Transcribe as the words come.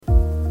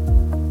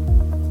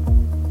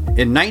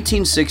In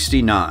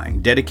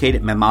 1969,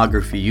 dedicated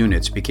mammography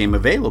units became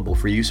available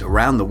for use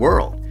around the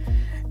world,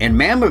 and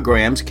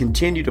mammograms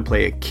continue to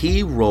play a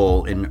key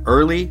role in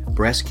early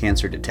breast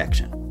cancer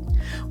detection.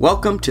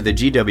 Welcome to the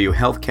GW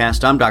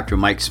Healthcast. I'm Dr.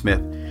 Mike Smith,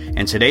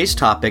 and today's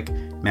topic,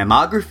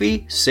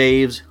 mammography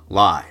saves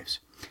lives.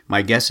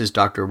 My guest is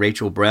Dr.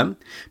 Rachel Brehm.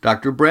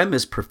 Dr. Brehm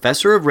is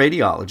professor of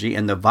radiology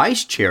and the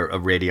vice chair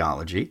of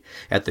radiology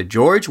at the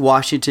George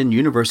Washington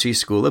University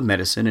School of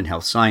Medicine and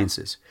Health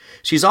Sciences.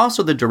 She's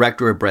also the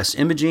director of breast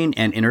imaging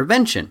and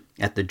intervention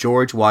at the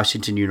George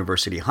Washington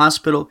University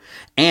Hospital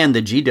and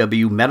the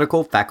GW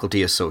Medical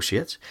Faculty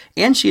Associates,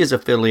 and she is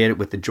affiliated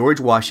with the George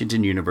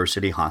Washington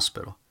University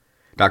Hospital.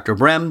 Dr.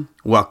 Brehm,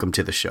 welcome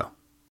to the show.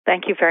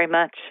 Thank you very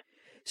much.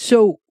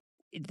 So,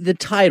 the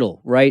title,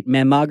 right?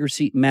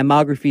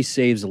 Mammography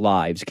saves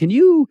lives. Can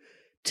you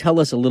tell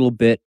us a little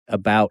bit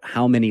about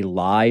how many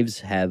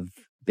lives have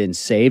been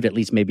saved, at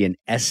least maybe an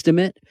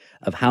estimate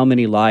of how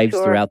many lives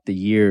throughout the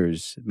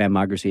years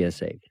mammography has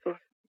saved? Sure.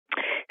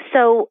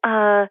 So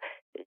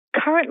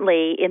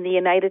currently in the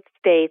United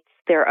States,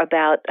 there are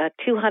about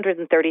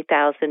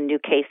 230,000 new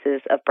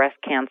cases of breast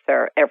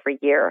cancer every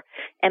year,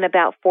 and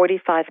about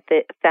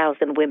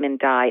 45,000 women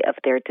die of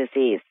their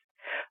disease.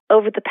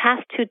 Over the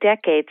past 2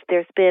 decades,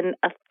 there's been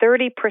a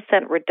 30%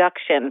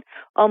 reduction.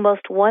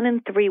 Almost 1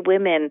 in 3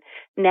 women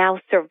now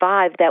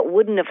survive that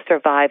wouldn't have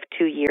survived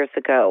 2 years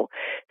ago.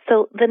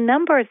 So the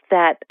numbers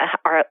that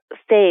are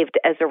saved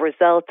as a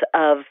result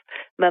of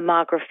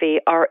mammography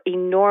are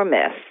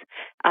enormous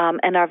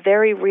and are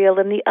very real.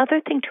 And the other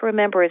thing to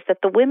remember is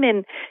that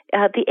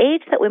the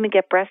age that women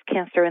get breast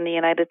cancer in the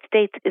United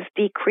States is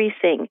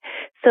decreasing.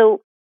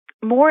 So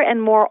more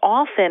and more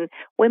often,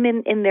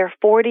 women in their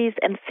 40s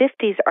and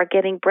 50s are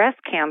getting breast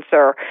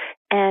cancer,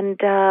 and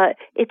so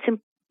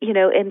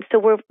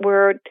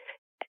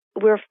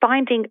we're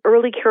finding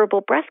early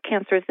curable breast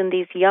cancers in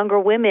these younger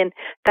women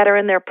that are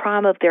in their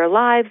prime of their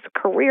lives,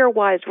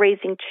 career-wise,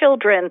 raising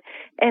children,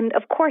 and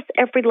of course,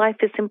 every life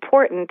is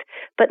important.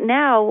 But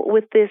now,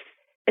 with this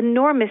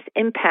enormous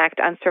impact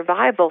on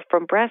survival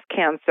from breast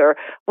cancer,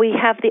 we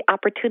have the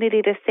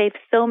opportunity to save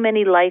so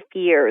many life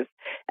years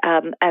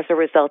as a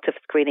result of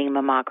screening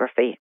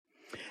mammography.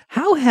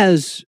 How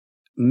has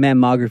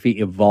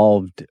mammography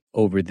evolved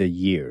over the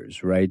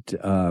years, right?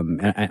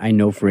 I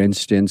know, for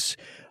instance,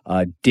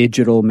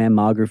 digital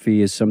mammography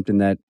is something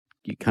that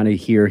you kind of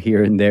hear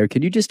here and there.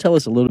 Could you just tell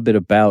us a little bit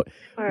about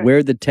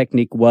where the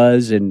technique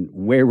was and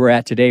where we're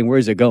at today and where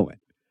is it going?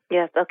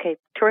 Yes, okay,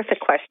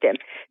 terrific question.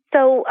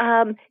 So,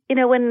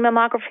 when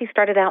mammography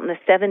started out in the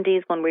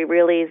 70s, when we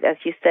really, as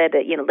you said,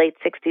 late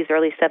 60s,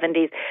 early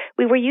 70s,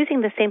 we were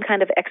using the same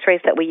kind of x-rays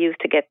that we use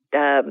to get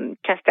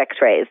chest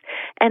x-rays.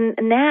 And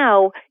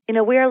now,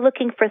 we are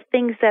looking for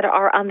things that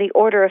are on the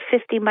order of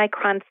 50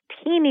 microns,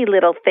 teeny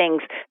little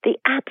things, the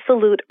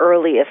absolute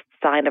earliest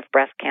sign of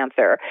breast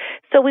cancer.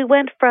 So we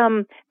went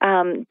from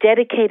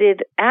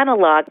dedicated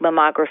analog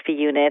mammography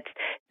units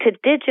to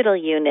digital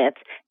units,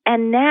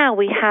 and now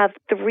we have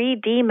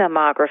 3D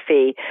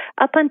mammography.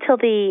 Up until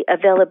the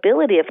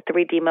availability of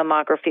 3D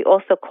mammography,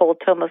 also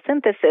called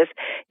tomosynthesis,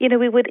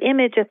 we would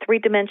image a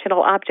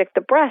 3-dimensional object,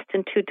 the breast,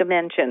 in 2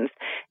 dimensions.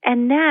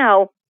 And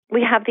now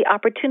we have the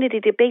opportunity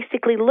to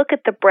basically look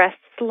at the breast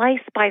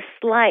slice by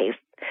slice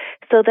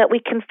so that we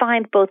can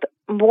find both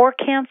more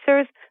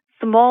cancers,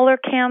 smaller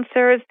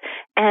cancers,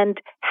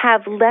 and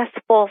have less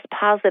false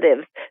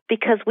positives,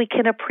 because we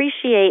can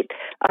appreciate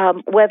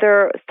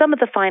whether some of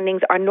the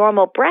findings are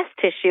normal breast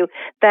tissue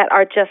that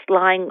are just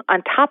lying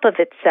on top of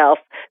itself,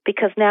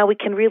 because now we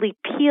can really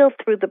peel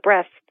through the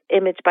breast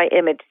image by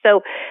image.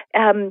 So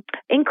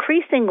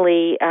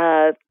increasingly,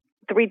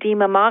 3D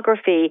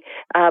mammography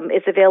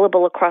is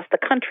available across the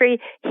country.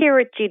 Here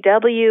at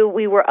GW,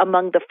 we were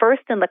among the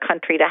first in the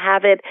country to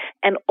have it,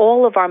 and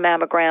all of our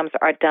mammograms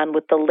are done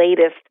with the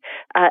latest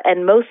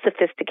and most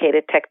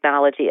sophisticated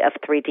technology of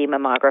 3D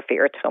mammography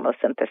or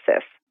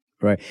tomosynthesis.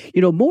 Right.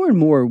 More and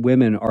more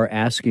women are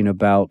asking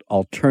about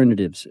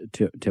alternatives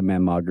to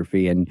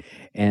mammography,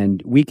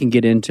 and we can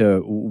get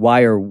into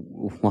why or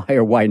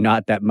why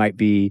not that might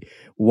be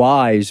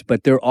wise,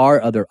 but there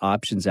are other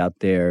options out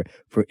there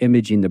for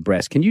imaging the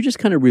breast. Can you just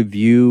kind of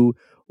review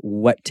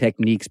what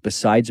techniques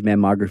besides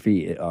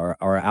mammography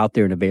are out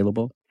there and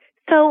available?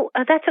 So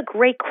that's a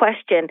great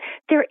question.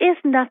 There is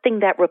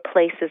nothing that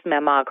replaces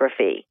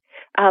mammography.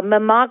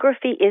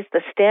 Mammography is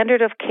the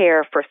standard of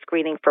care for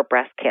screening for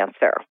breast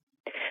cancer.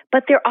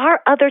 But there are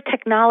other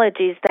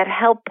technologies that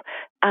help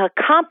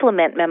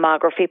complement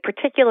mammography,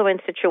 particularly in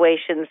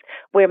situations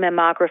where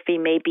mammography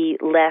may be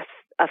less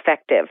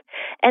effective.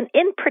 And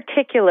in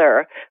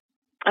particular,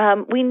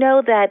 we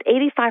know that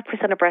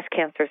 85% of breast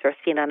cancers are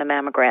seen on a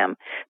mammogram.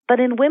 But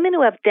in women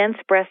who have dense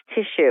breast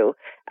tissue,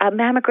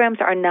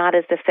 mammograms are not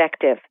as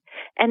effective.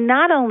 And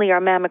not only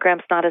are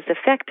mammograms not as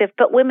effective,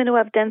 but women who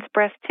have dense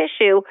breast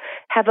tissue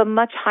have a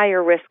much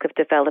higher risk of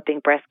developing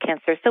breast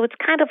cancer. So it's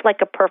kind of like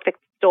a perfect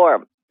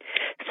storm.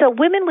 So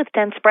women with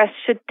dense breasts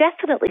should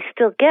definitely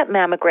still get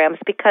mammograms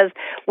because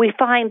we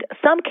find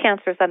some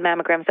cancers on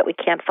mammograms that we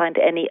can't find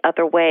any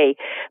other way.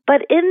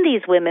 But in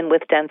these women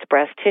with dense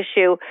breast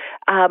tissue,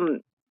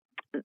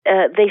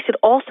 they should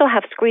also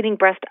have screening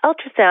breast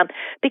ultrasound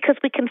because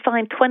we can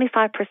find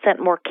 25%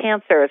 more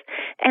cancers.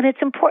 And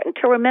it's important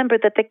to remember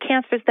that the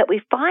cancers that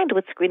we find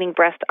with screening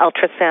breast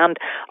ultrasound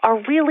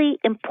are really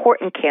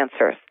important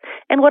cancers.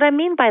 And what I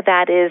mean by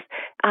that is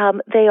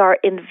they are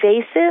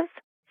invasive,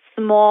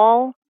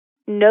 small,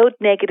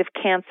 node-negative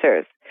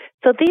cancers.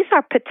 So these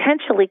are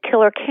potentially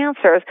killer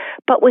cancers,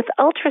 but with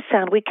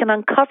ultrasound, we can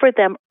uncover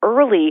them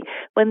early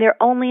when they're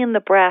only in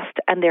the breast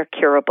and they're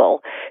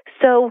curable.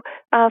 So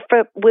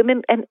for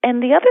women, and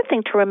the other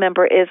thing to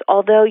remember is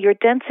although your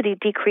density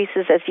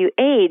decreases as you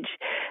age,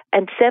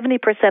 and 70%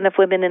 of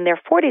women in their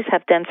 40s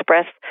have dense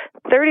breasts,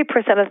 30%,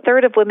 a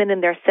third of women in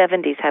their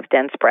 70s have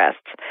dense breasts.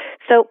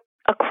 So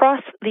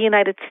across the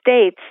United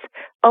States,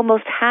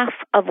 almost half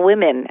of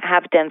women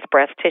have dense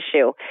breast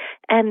tissue.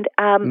 And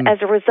as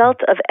a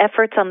result of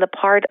efforts on the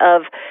part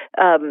of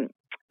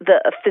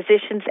the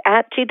physicians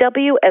at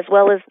GW, as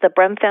well as the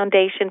Brem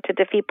Foundation to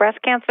Defeat Breast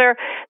Cancer,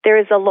 there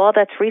is a law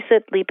that's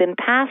recently been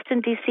passed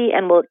in D.C.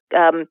 and will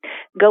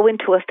go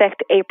into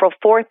effect April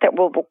 4th that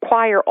will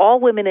require all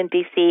women in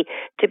D.C.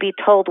 to be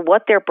told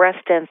what their breast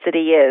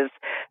density is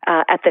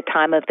at the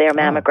time of their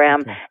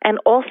mammogram, and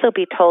also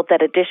be told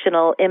that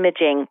additional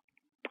imaging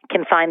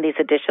can find these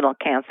additional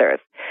cancers.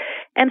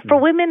 And for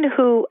women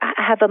who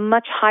have a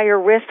much higher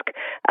risk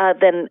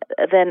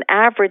than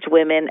average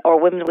women or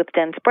women with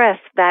dense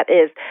breasts, that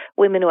is,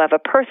 women who have a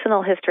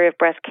personal history of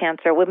breast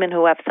cancer, women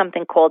who have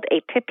something called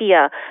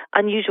atypia,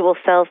 unusual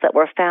cells that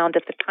were found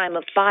at the time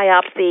of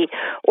biopsy,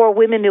 or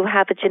women who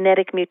have a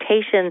genetic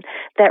mutation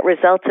that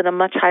results in a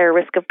much higher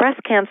risk of breast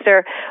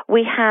cancer,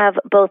 we have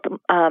both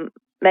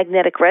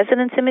magnetic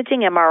resonance imaging,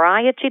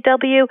 MRI at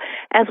GW,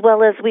 as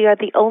well as we are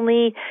the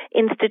only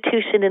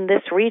institution in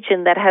this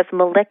region that has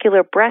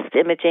molecular breast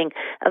imaging,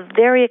 a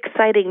very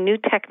exciting new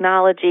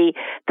technology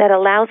that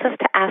allows us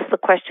to ask the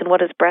question, what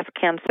does breast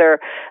cancer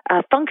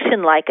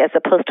function like, as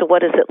opposed to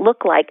what does it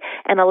look like,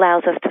 and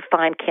allows us to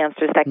find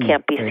cancers that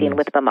can't be seen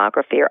with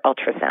mammography or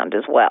ultrasound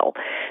as well.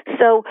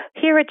 So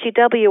here at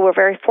GW, we're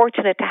very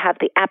fortunate to have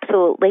the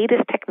absolute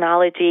latest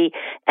technology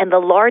and the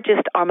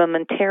largest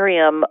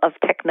armamentarium of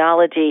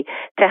technology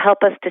to help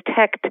us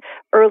detect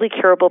early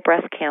curable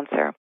breast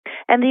cancer.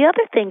 And the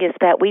other thing is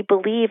that we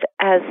believe,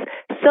 as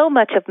so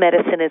much of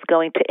medicine is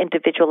going to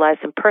individualized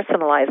and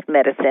personalized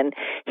medicine,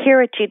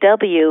 here at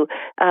GW,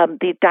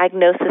 the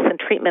diagnosis and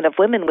treatment of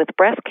women with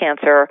breast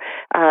cancer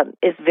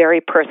is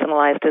very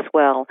personalized as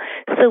well.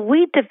 So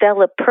we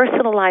develop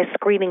personalized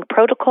screening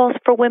protocols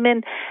for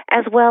women,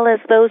 as well as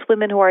those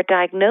women who are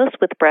diagnosed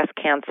with breast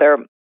cancer.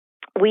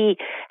 We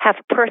have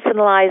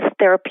personalized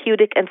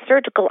therapeutic and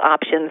surgical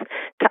options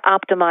to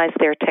optimize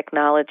their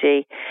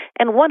technology.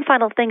 And one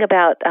final thing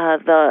about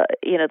at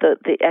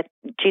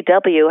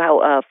GW,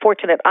 how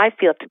fortunate I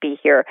feel to be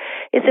here,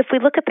 is if we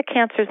look at the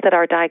cancers that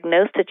are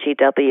diagnosed at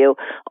GW,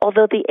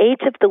 although the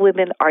age of the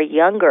women are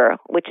younger,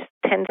 which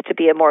tends to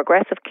be a more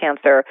aggressive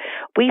cancer,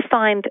 we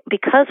find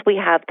because we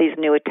have these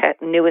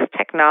newest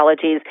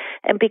technologies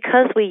and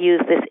because we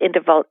use this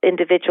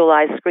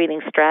individualized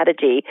screening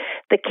strategy,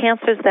 the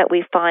cancers that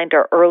we find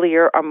are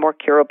earlier, are more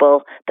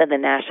curable than the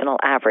national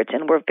average,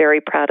 and we're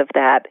very proud of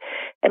that.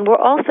 And we're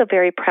also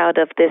very proud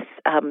of this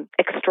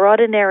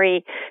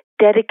extraordinary,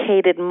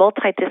 dedicated,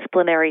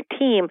 multidisciplinary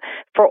team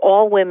for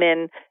all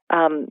women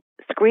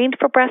screened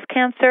for breast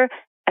cancer,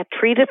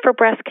 treated for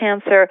breast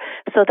cancer,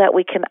 so that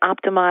we can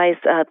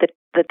optimize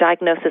the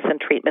diagnosis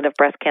and treatment of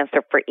breast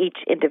cancer for each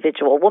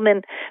individual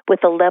woman with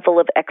a level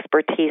of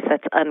expertise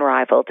that's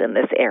unrivaled in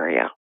this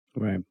area.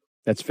 Right.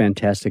 That's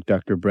fantastic,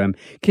 Dr. Brem.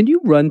 Can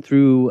you run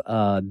through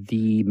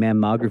the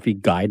mammography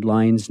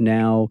guidelines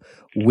now?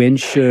 When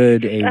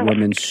should a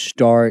woman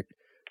start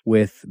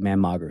with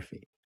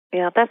mammography?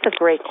 Yeah, that's a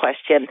great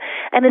question.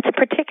 And it's a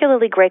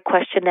particularly great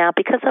question now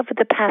because over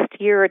the past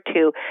year or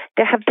two,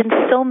 there have been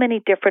so many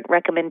different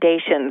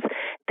recommendations.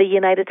 The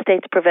United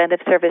States Preventive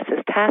Services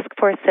Task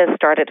Force says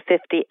start at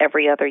 50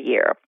 every other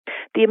year.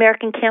 The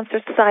American Cancer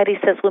Society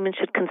says women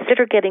should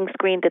consider getting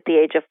screened at the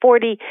age of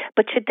 40,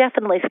 but should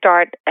definitely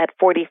start at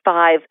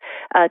 45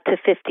 to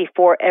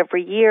 54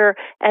 every year,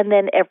 and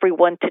then every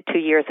 1 to 2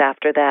 years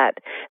after that.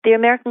 The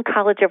American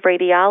College of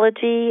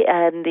Radiology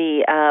and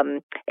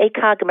the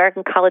ACOG,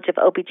 American College of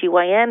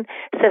OBGYN,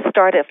 says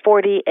start at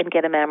 40 and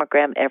get a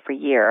mammogram every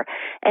year.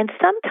 And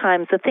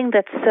sometimes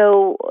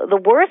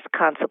the worst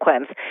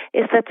consequence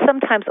is that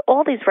sometimes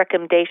all these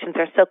recommendations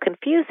are so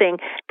confusing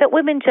that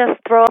women just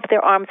throw up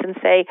their arms and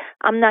say,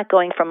 I'm not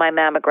going for my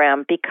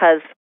mammogram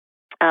because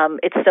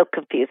it's so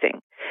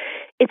confusing.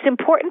 It's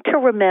important to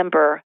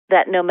remember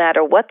that no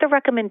matter what the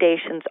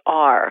recommendations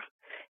are,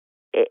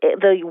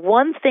 the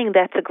one thing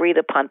that's agreed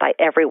upon by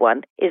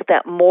everyone is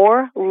that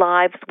more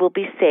lives will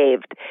be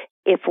saved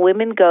if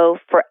women go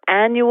for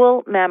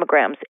annual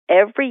mammograms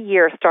every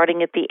year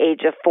starting at the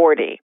age of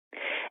 40.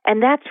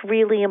 And that's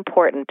really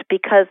important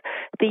because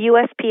the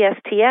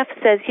USPSTF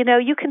says,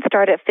 you can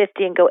start at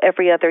 50 and go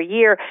every other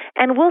year,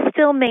 and we'll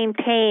still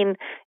maintain,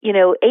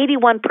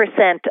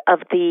 81% of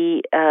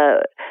the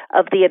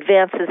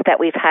advances that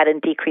we've had in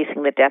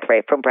decreasing the death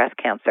rate from breast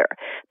cancer.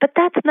 But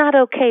that's not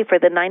okay for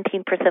the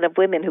 19% of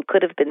women who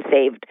could have been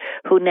saved,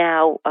 who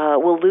now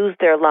will lose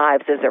their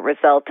lives as a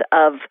result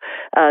of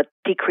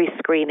decreased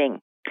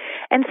screening.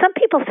 And some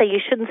people say you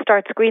shouldn't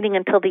start screening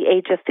until the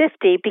age of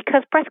 50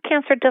 because breast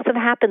cancer doesn't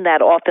happen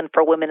that often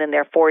for women in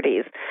their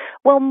 40s.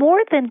 Well,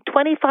 more than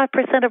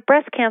 25% of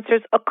breast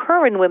cancers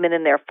occur in women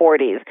in their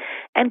 40s.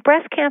 And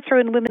breast cancer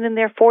in women in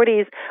their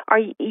 40s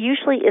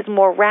usually is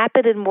more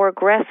rapid and more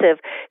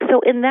aggressive. So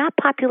in that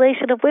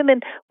population of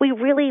women, we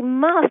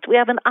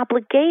have an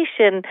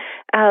obligation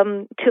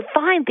to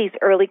find these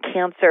early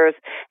cancers.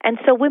 And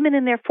so women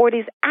in their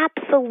 40s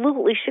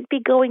absolutely should be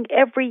going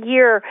every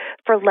year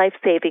for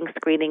life-saving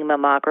screening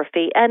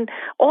mammography. And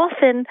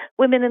often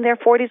women in their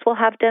 40s will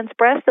have dense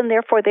breasts, and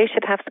therefore they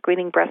should have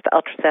screening breast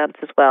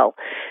ultrasounds as well.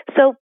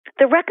 So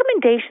the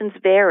recommendations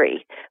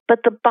vary,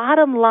 but the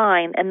bottom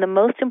line and the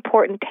most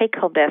important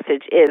take-home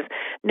message is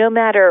no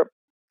matter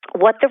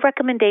what the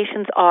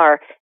recommendations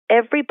are,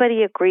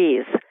 everybody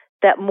agrees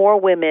that more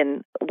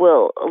women's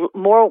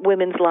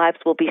lives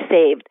will be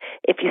saved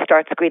if you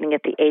start screening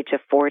at the age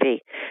of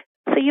 40.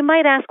 So you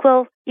might ask,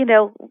 well,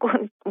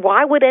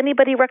 why would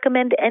anybody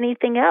recommend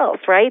anything else,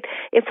 right?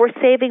 If we're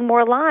saving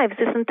more lives,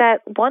 isn't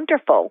that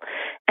wonderful?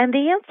 And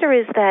the answer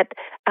is that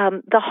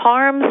the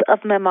harms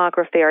of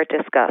mammography are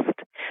discussed.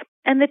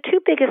 And the two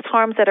biggest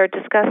harms that are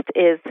discussed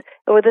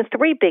the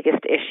three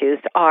biggest issues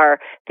are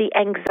the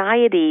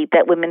anxiety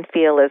that women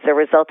feel as a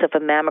result of a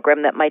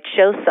mammogram that might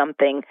show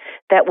something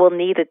that will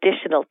need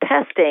additional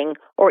testing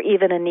or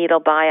even a needle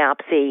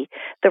biopsy,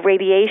 the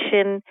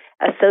radiation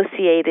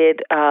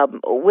associated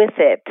with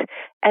it.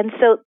 And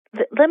so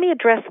let me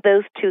address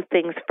those two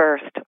things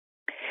first.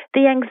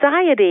 The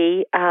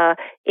anxiety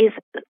is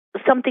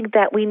something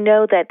that we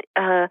know that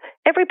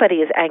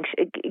everybody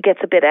gets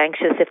a bit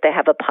anxious if they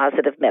have a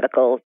positive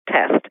medical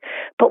test.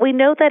 But we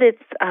know that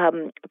it's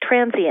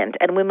transient,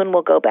 and women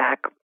will go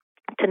back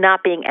to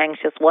not being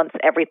anxious once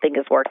everything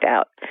is worked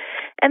out.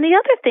 And the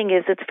other thing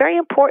is it's very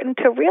important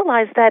to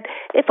realize that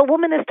if a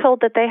woman is told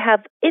that they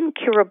have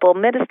incurable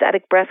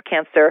metastatic breast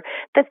cancer,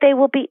 that they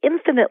will be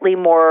infinitely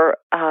more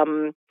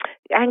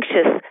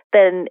anxious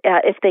than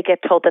if they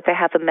get told that they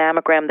have a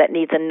mammogram that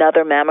needs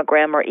another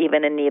mammogram or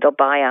even a needle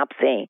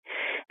biopsy.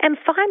 And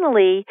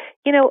finally,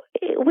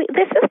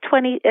 this is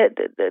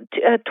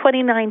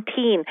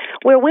 2019,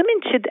 where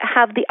women should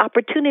have the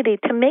opportunity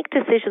to make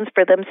decisions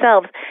for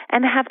themselves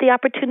and have the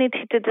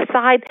opportunity to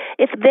decide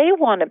if they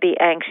want to be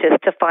anxious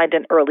to find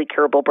an early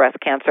curable breast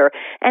cancer,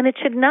 and it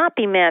should not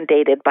be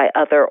mandated by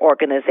other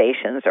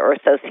organizations or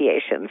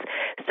associations.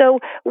 So,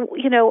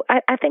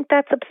 I think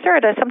that's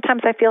absurd.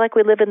 Sometimes I feel like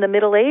we live in the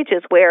Middle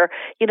Ages where,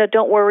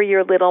 don't worry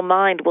your little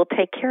mind, we'll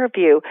take care of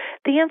you.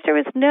 The answer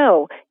is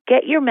no.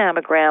 Get your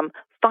mammogram,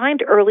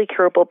 find early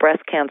curable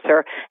breast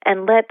cancer,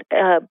 and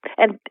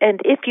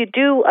and if you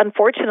do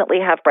unfortunately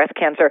have breast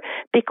cancer,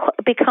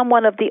 become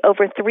one of the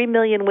over 3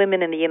 million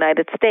women in the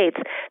United States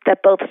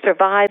that both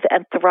survive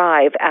and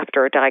thrive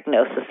after a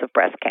diagnosis of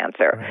breast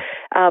cancer.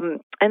 Right.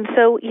 And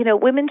so,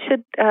 women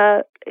should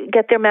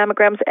get their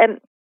mammograms, and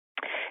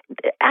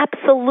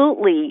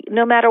absolutely,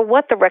 no matter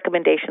what the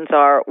recommendations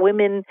are,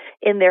 women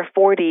in their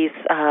 40s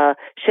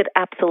should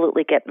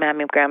absolutely get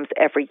mammograms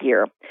every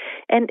year.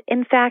 And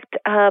in fact,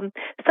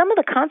 some of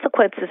the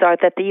consequences are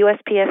that the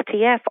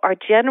USPSTF are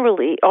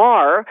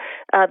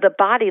the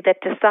body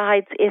that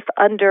decides if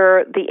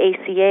under the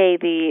ACA,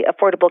 the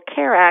Affordable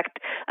Care Act,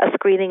 a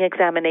screening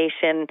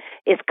examination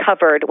is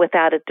covered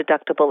without a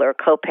deductible or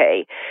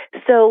copay.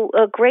 So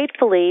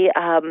gratefully,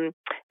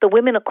 the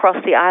women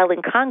across the aisle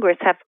in Congress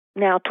have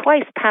now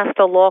twice passed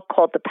a law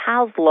called the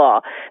PALS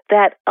Law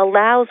that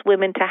allows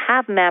women to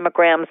have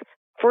mammograms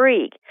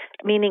free,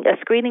 meaning a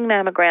screening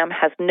mammogram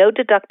has no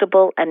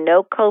deductible and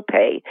no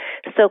copay.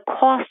 So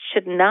cost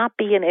should not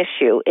be an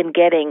issue in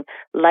getting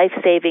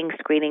life-saving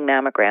screening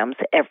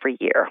mammograms every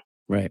year.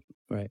 Right.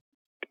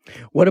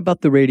 What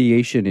about the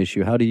radiation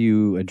issue? How do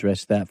you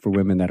address that for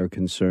women that are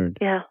concerned?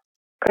 Yeah,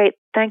 great.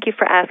 Thank you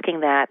for asking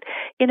that.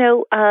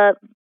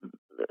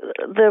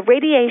 The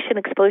radiation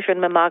exposure in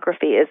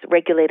mammography is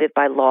regulated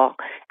by law,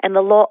 and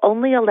the law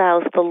only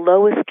allows the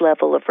lowest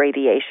level of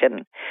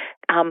radiation.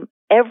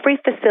 Every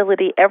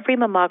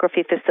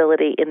mammography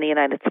facility in the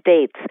United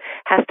States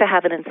has to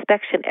have an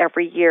inspection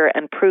every year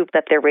and prove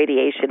that their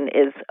radiation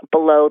is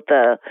below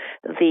the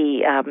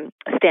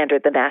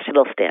standard, the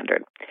national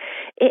standard.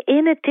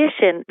 In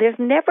addition, there's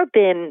never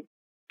been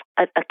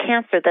a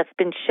cancer that's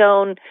been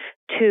shown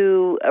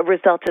to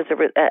result as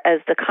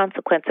the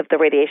consequence of the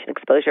radiation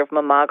exposure of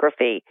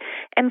mammography.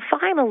 And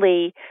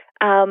finally,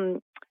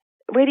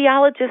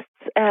 radiologists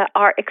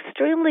are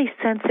extremely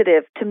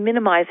sensitive to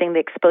minimizing the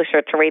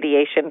exposure to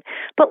radiation.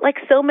 But like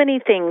so many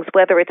things,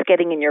 whether it's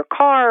getting in your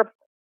car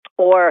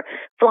or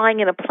flying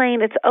in a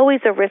plane, it's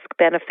always a risk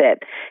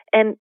benefit.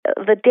 And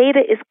the data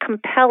is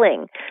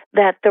compelling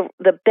that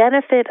the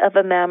benefit of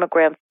a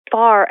mammogram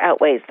far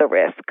outweighs the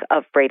risk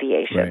of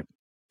radiation. Right.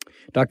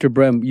 Dr.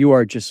 Brem, you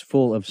are just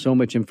full of so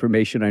much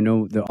information. I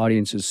know the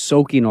audience is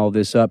soaking all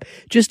this up.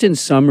 Just in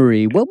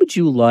summary, what would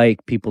you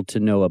like people to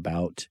know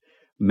about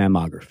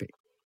mammography?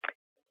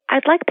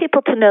 I'd like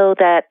people to know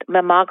that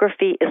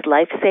mammography is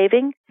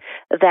life-saving,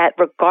 that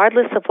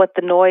regardless of what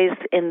the noise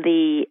in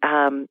the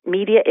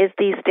media is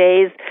these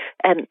days,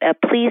 and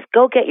please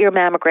go get your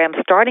mammogram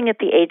starting at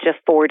the age of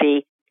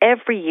 40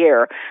 every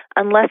year,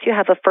 unless you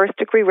have a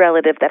first-degree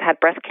relative that had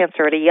breast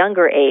cancer at a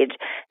younger age,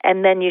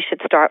 and then you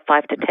should start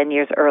 5 to 10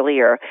 years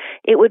earlier.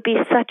 It would be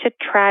such a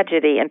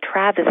tragedy and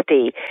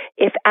travesty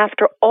if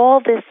after all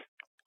this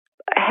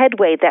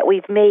headway that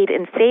we've made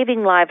in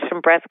saving lives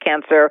from breast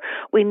cancer,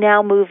 we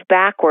now move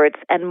backwards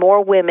and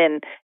more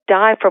women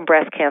die from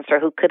breast cancer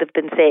who could have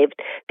been saved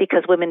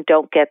because women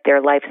don't get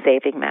their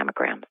life-saving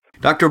mammograms.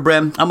 Dr.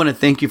 Brem, I'm going to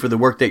thank you for the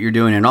work that you're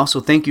doing and also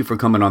thank you for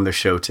coming on the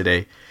show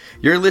today.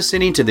 You're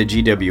listening to the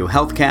GW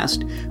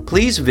Healthcast.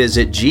 Please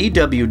visit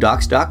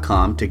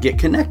gwdocs.com to get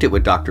connected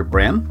with Dr.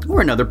 Brem or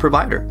another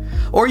provider.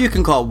 Or you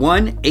can call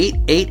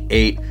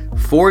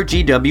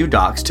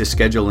 1-888-4GW-DOCS to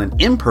schedule an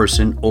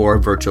in-person or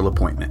virtual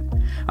appointment.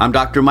 I'm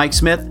Dr. Mike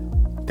Smith.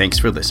 Thanks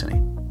for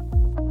listening.